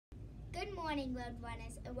Good morning,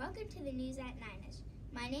 Roadrunners, and welcome to the news at 9ish.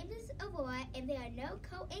 My name is Aurora, and there are no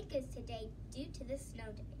co-anchors today due to the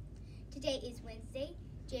snow day. Today is Wednesday,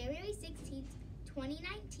 January 16th,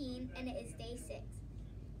 2019, and it is day 6.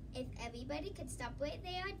 If everybody could stop what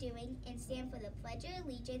they are doing and stand for the Pledge of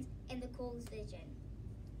Allegiance and the Coles vision.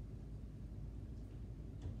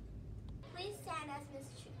 Please stand as Ms.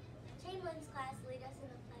 Chamberlain's class lead us in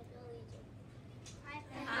the Pledge of Allegiance. I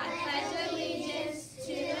pledge allegiance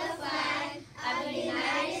to the flag of the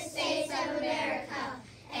United States of America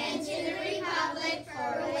and to the republic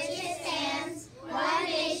for which it stands, one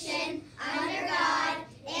nation, under God,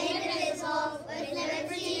 indivisible, with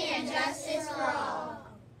liberty and justice for all.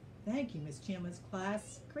 Thank you, Ms. Chamberlain's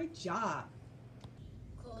class. Great job.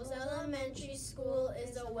 Coles Elementary School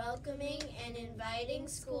is a welcoming and inviting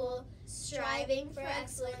school striving for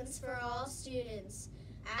excellence for all students.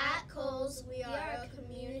 At Coles, we are a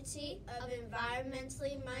community of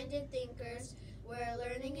environmentally minded thinkers where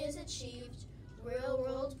learning is achieved,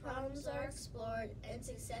 real-world problems are explored, and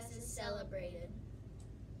success is celebrated.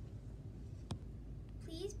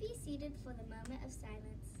 Please be seated for the moment of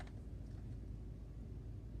silence.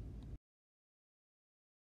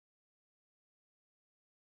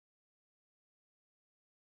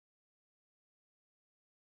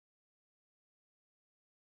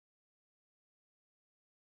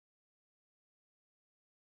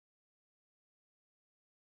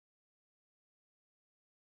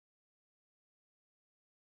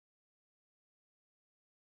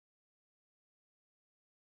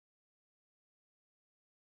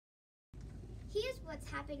 Here's what's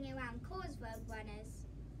happening around Coles Roadrunners.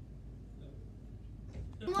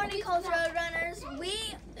 Good morning, Coles Roadrunners.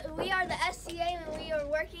 We are the SCA and we are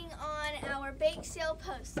working on our bake sale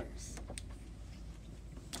posters.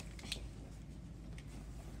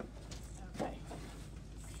 Okay.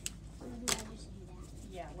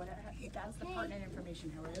 Yeah, that's the pertinent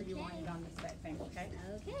information, however you want it on this thing, okay?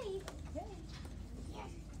 Okay. Okay.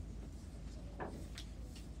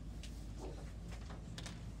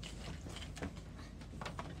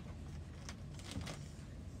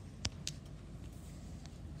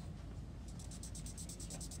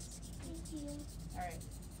 All right.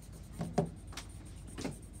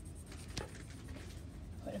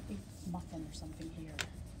 Put a big muffin or something here.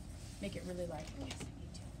 Make it really light. Yes, I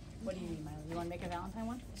need to. What do you need, Miley? You want to make a Valentine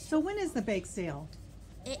one? So when is the bake sale?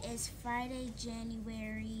 It is Friday,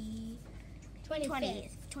 January 25th.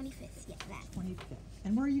 25th, yeah, that. 25th.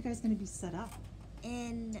 And where are you guys going to be set up?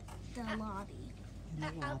 In the lobby. In the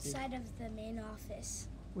lobby. Outside of the main office.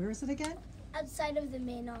 Where is it again? Outside of the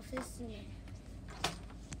main office.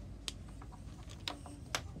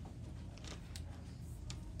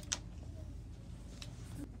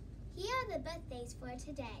 Here are the birthdays for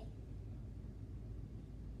today.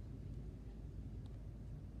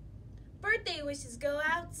 Birthday wishes go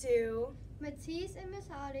out to Matisse in Miss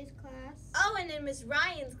Holiday's class, Owen in Miss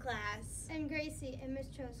Ryan's class. and Gracie in Miss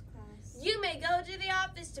Cho's class. You may go to the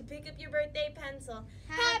office to pick up your birthday pencil.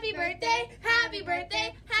 Happy birthday, happy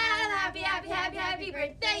birthday, happy, happy, happy, happy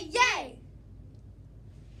birthday, yay!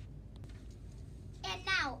 And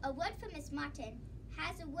now, a word from Miss Martin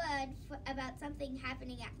has a word about something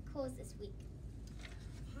happening at Coles this week.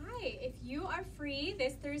 Hi, if you are free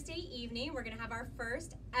this Thursday evening, we're going to have our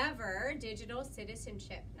first ever digital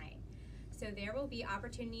citizenship night. So there will be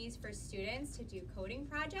opportunities for students to do coding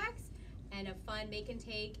projects and a fun make and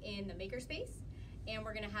take in the makerspace. And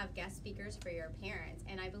we're going to have guest speakers for your parents.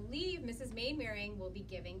 And I believe Mrs. Mainwaring will be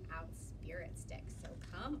giving out spirit sticks. So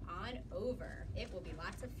come on over. It will be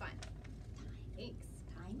lots of fun. Thanks.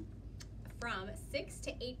 Time? From 6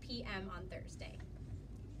 to 8 p.m. on Thursday.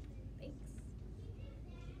 Thanks.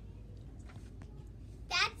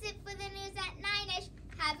 That's it for the news at 9ish.